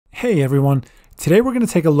Hey everyone, today we're going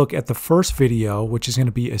to take a look at the first video, which is going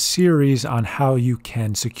to be a series on how you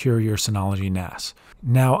can secure your Synology NAS.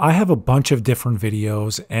 Now, I have a bunch of different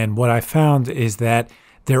videos, and what I found is that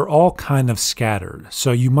they're all kind of scattered.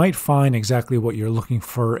 So you might find exactly what you're looking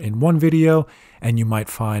for in one video, and you might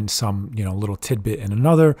find some, little tidbit in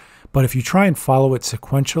another. But if you try and follow it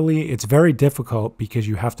sequentially, it's very difficult because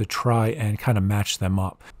you have to try and kind of match them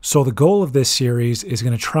up. So the goal of this series is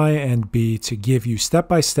going to try and be to give you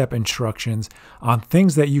step-by-step instructions on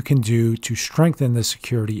things that you can do to strengthen the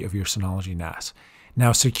security of your Synology NAS.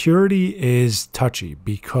 Now, security is touchy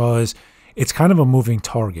because it's kind of a moving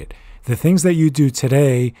target. The things that you do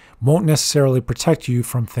today won't necessarily protect you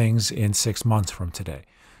from things in 6 months from today.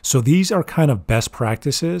 So these are kind of best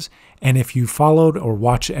practices, and if you followed or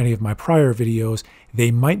watched any of my prior videos, they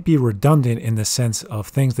might be redundant in the sense of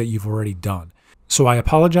things that you've already done. So I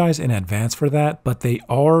apologize in advance for that, but they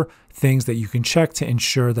are things that you can check to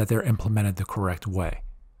ensure that they're implemented the correct way.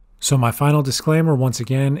 So my final disclaimer, once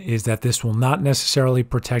again, is that this will not necessarily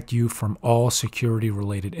protect you from all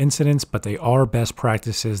security-related incidents, but they are best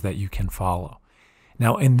practices that you can follow.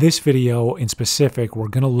 Now, in this video in specific, we're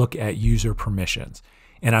going to look at user permissions.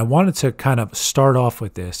 And I wanted to kind of start off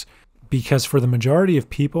with this because for the majority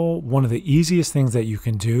of people, one of the easiest things that you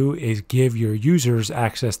can do is give your users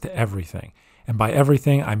access to everything. And by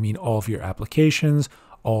everything, I mean all of your applications,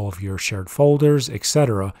 all of your shared folders,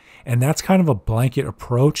 etc. And that's kind of a blanket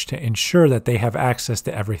approach to ensure that they have access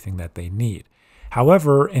to everything that they need.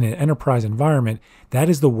 However, in an enterprise environment, that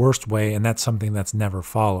is the worst way, and that's something that's never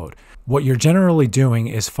followed. What you're generally doing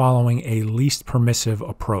is following a least permissive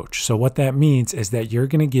approach. So what that means is that you're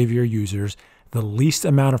going to give your users the least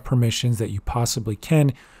amount of permissions that you possibly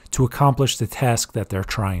can to accomplish the task that they're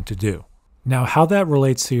trying to do. Now, how that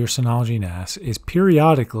relates to your Synology NAS is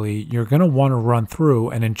periodically you're going to want to run through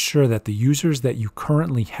and ensure that the users that you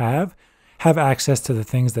currently have access to the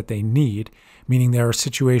things that they need, meaning there are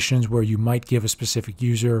situations where you might give a specific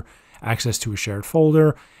user access to a shared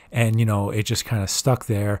folder and, it just kind of stuck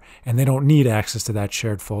there and they don't need access to that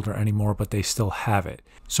shared folder anymore, but they still have it.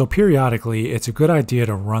 So periodically, it's a good idea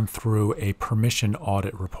to run through a permission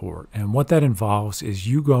audit report. And what that involves is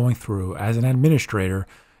you going through, as an administrator,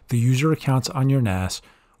 the user accounts on your NAS,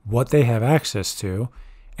 what they have access to,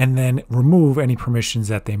 and then remove any permissions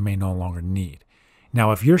that they may no longer need.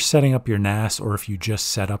 Now, if you're setting up your NAS or if you just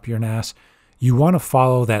set up your NAS, you want to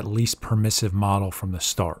follow that least permissive model from the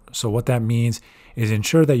start. So what that means is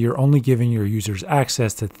ensure that you're only giving your users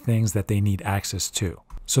access to things that they need access to.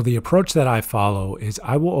 So the approach that I follow is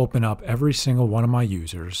I will open up every single one of my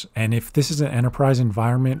users. And if this is an enterprise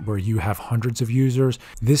environment where you have hundreds of users,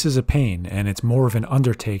 this is a pain and it's more of an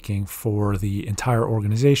undertaking for the entire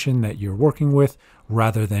organization that you're working with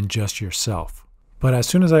rather than just yourself. But as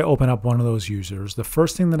soon as I open up one of those users, the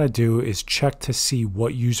first thing that I do is check to see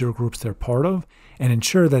what user groups they're part of and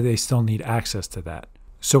ensure that they still need access to that.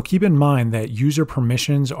 So keep in mind that user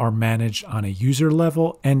permissions are managed on a user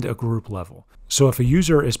level and a group level. So if a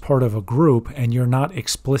user is part of a group and you're not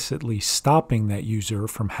explicitly stopping that user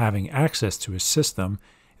from having access to a system,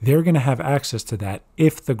 they're going to have access to that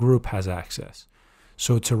if the group has access.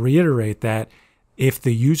 So to reiterate that, if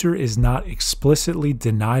the user is not explicitly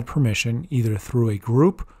denied permission, either through a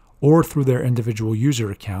group or through their individual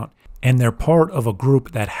user account, and they're part of a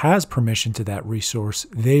group that has permission to that resource,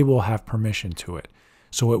 they will have permission to it.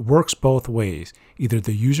 So it works both ways. Either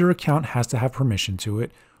the user account has to have permission to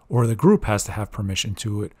it, or the group has to have permission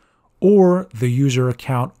to it, or the user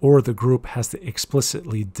account or the group has to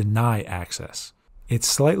explicitly deny access. It's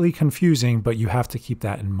slightly confusing, but you have to keep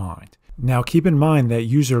that in mind. Now, keep in mind that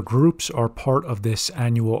user groups are part of this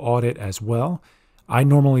annual audit as well. I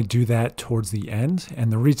normally do that towards the end,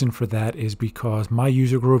 and the reason for that is because my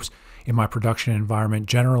user groups in my production environment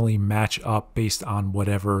generally match up based on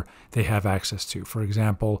whatever they have access to. For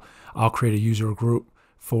example, I'll create a user group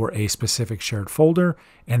for a specific shared folder,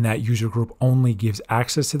 and that user group only gives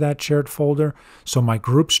access to that shared folder. So my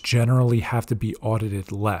groups generally have to be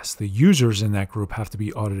audited less. The users in that group have to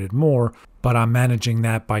be audited more, but I'm managing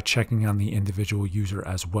that by checking on the individual user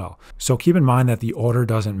as well. So keep in mind that the order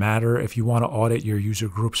doesn't matter. If you want to audit your user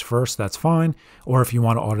groups first, that's fine. Or if you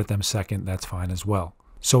want to audit them second, that's fine as well.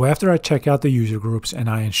 So after I check out the user groups and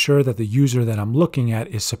I ensure that the user that I'm looking at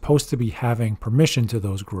is supposed to be having permission to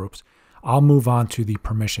those groups, I'll move on to the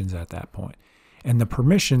permissions at that point. And the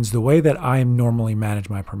permissions, the way that I normally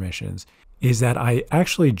manage my permissions is that I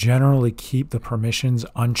actually generally keep the permissions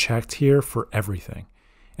unchecked here for everything.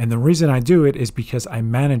 And the reason I do it is because I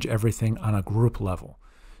manage everything on a group level.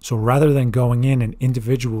 So rather than going in and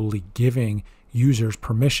individually giving users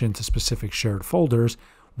permission to specific shared folders,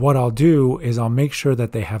 what I'll do is I'll make sure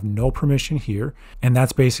that they have no permission here. And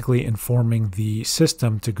that's basically informing the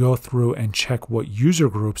system to go through and check what user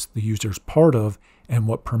groups the user's part of and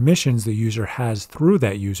what permissions the user has through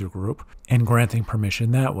that user group, and granting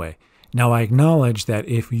permission that way. Now, I acknowledge that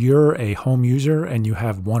if you're a home user and you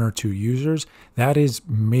have 1 or 2 users, that is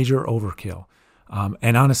major overkill.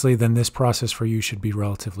 And honestly, then this process for you should be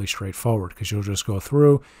relatively straightforward, because you'll just go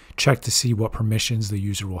through, check to see what permissions the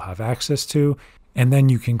user will have access to, and then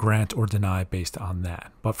you can grant or deny based on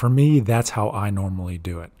that. But for me, that's how I normally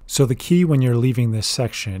do it. So the key when you're leaving this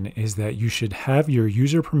section is that you should have your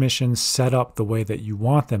user permissions set up the way that you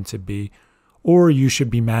want them to be, or you should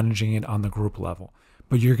be managing it on the group level.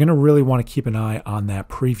 But you're going to really want to keep an eye on that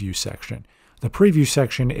preview section. The preview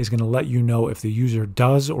section is going to let you know if the user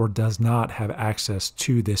does or does not have access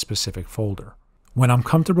to this specific folder. When I'm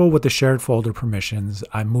comfortable with the shared folder permissions,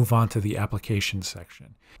 I move on to the application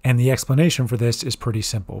section. And the explanation for this is pretty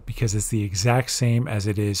simple, because it's the exact same as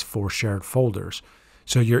it is for shared folders.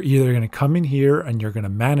 So you're either going to come in here and you're going to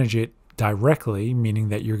manage it directly, meaning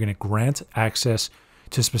that you're going to grant access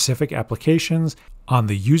to specific applications on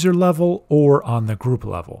the user level or on the group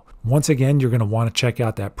level. Once again, you're going to want to check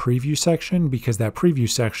out that preview section, because that preview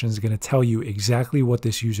section is going to tell you exactly what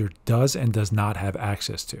this user does and does not have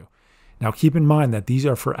access to. Now, keep in mind that these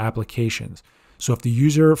are for applications. So if the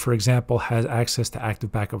user, for example, has access to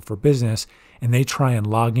Active Backup for Business and they try and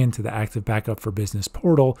log into the Active Backup for Business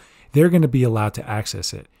portal, they're going to be allowed to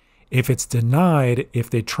access it. If it's denied, if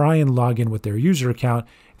they try and log in with their user account,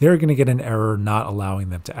 they're going to get an error not allowing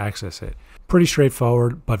them to access it. Pretty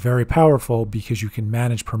straightforward, but very powerful, because you can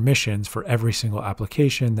manage permissions for every single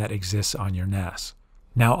application that exists on your NAS.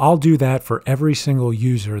 Now, I'll do that for every single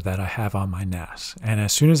user that I have on my NAS. And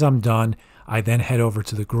as soon as I'm done, I then head over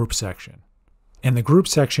to the group section. And the group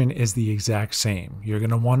section is the exact same. You're going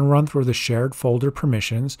to want to run through the shared folder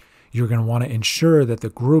permissions. You're going to want to ensure that the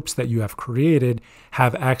groups that you have created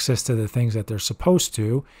have access to the things that they're supposed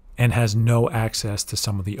to and has no access to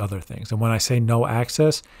some of the other things. And when I say no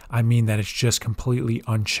access, I mean that it's just completely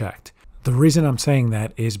unchecked. The reason I'm saying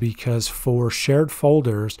that is because for shared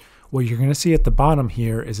folders, what you're going to see at the bottom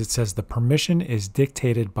here is it says the permission is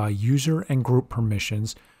dictated by user and group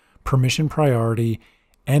permissions, permission priority,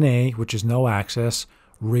 NA, which is no access,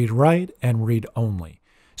 read write, and read only.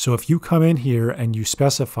 So if you come in here and you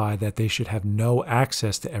specify that they should have no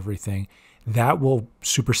access to everything, that will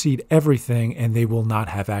supersede everything and they will not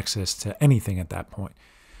have access to anything at that point.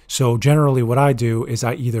 So generally what I do is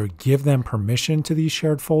I either give them permission to these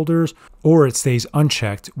shared folders or it stays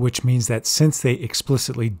unchecked, which means that since they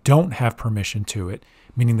explicitly don't have permission to it,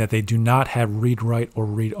 meaning that they do not have read write or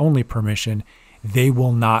read only permission, they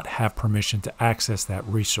will not have permission to access that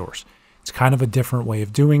resource. It's kind of a different way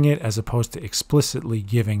of doing it as opposed to explicitly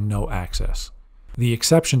giving no access. The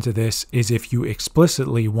exception to this is if you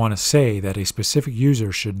explicitly want to say that a specific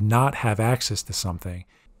user should not have access to something,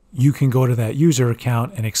 you can go to that user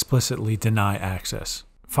account and explicitly deny access.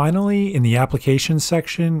 Finally, in the applications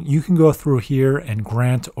section, you can go through here and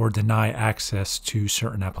grant or deny access to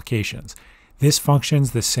certain applications. This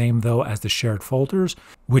functions the same though as the shared folders,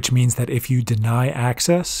 which means that if you deny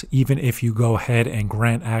access, even if you go ahead and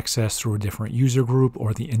grant access through a different user group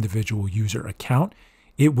or the individual user account,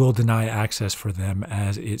 it will deny access for them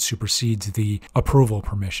as it supersedes the approval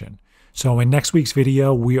permission. So in next week's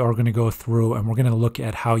video, we are going to go through and we're going to look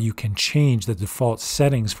at how you can change the default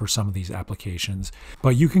settings for some of these applications.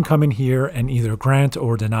 But you can come in here and either grant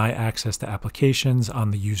or deny access to applications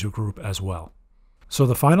on the user group as well. So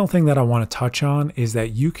the final thing that I want to touch on is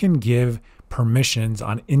that you can give permissions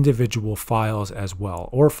on individual files as well,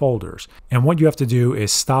 or folders. And what you have to do is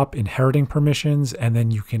stop inheriting permissions, and then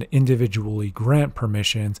you can individually grant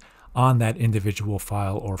permissions on that individual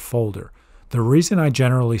file or folder. The reason I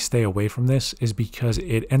generally stay away from this is because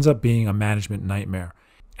it ends up being a management nightmare.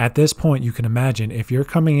 At this point, you can imagine if you're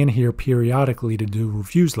coming in here periodically to do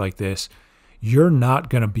reviews like this, you're not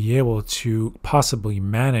going to be able to possibly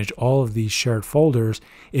manage all of these shared folders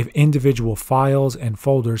if individual files and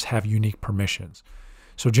folders have unique permissions.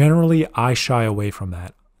 So generally, I shy away from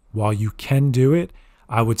that. While you can do it,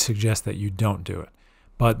 I would suggest that you don't do it.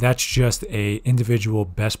 But that's just an individual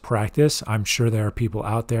best practice. I'm sure there are people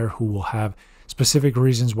out there who will have specific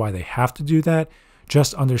reasons why they have to do that.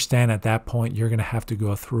 Just understand at that point, you're going to have to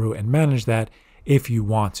go through and manage that if you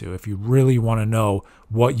want to. If you really want to know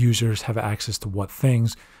what users have access to what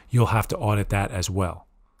things, you'll have to audit that as well.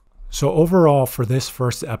 So overall, for this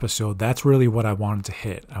first episode, that's really what I wanted to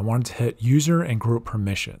hit. I wanted to hit user and group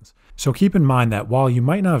permissions. So keep in mind that while you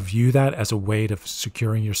might not view that as a way of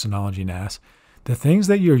securing your Synology NAS, the things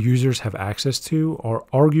that your users have access to are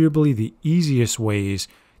arguably the easiest ways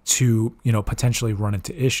to, potentially run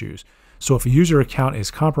into issues. So if a user account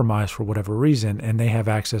is compromised for whatever reason and they have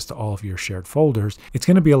access to all of your shared folders, it's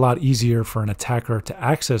going to be a lot easier for an attacker to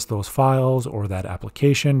access those files or that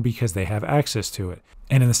application because they have access to it.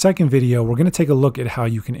 And in the second video, we're going to take a look at how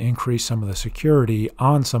you can increase some of the security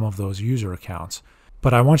on some of those user accounts.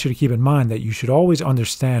 But I want you to keep in mind that you should always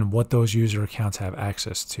understand what those user accounts have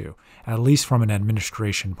access to, at least from an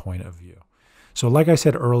administration point of view. So like I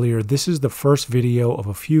said earlier, this is the first video of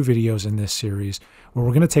a few videos in this series where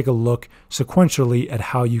we're going to take a look sequentially at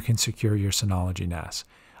how you can secure your Synology NAS.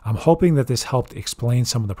 I'm hoping that this helped explain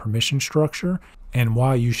some of the permission structure and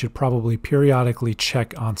why you should probably periodically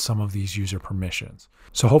check on some of these user permissions.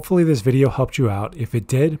 So hopefully this video helped you out. If it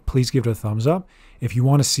did, please give it a thumbs up. If you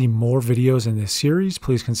want to see more videos in this series,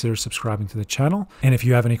 please consider subscribing to the channel. And if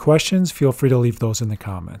you have any questions, feel free to leave those in the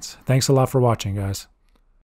comments. Thanks a lot for watching, guys.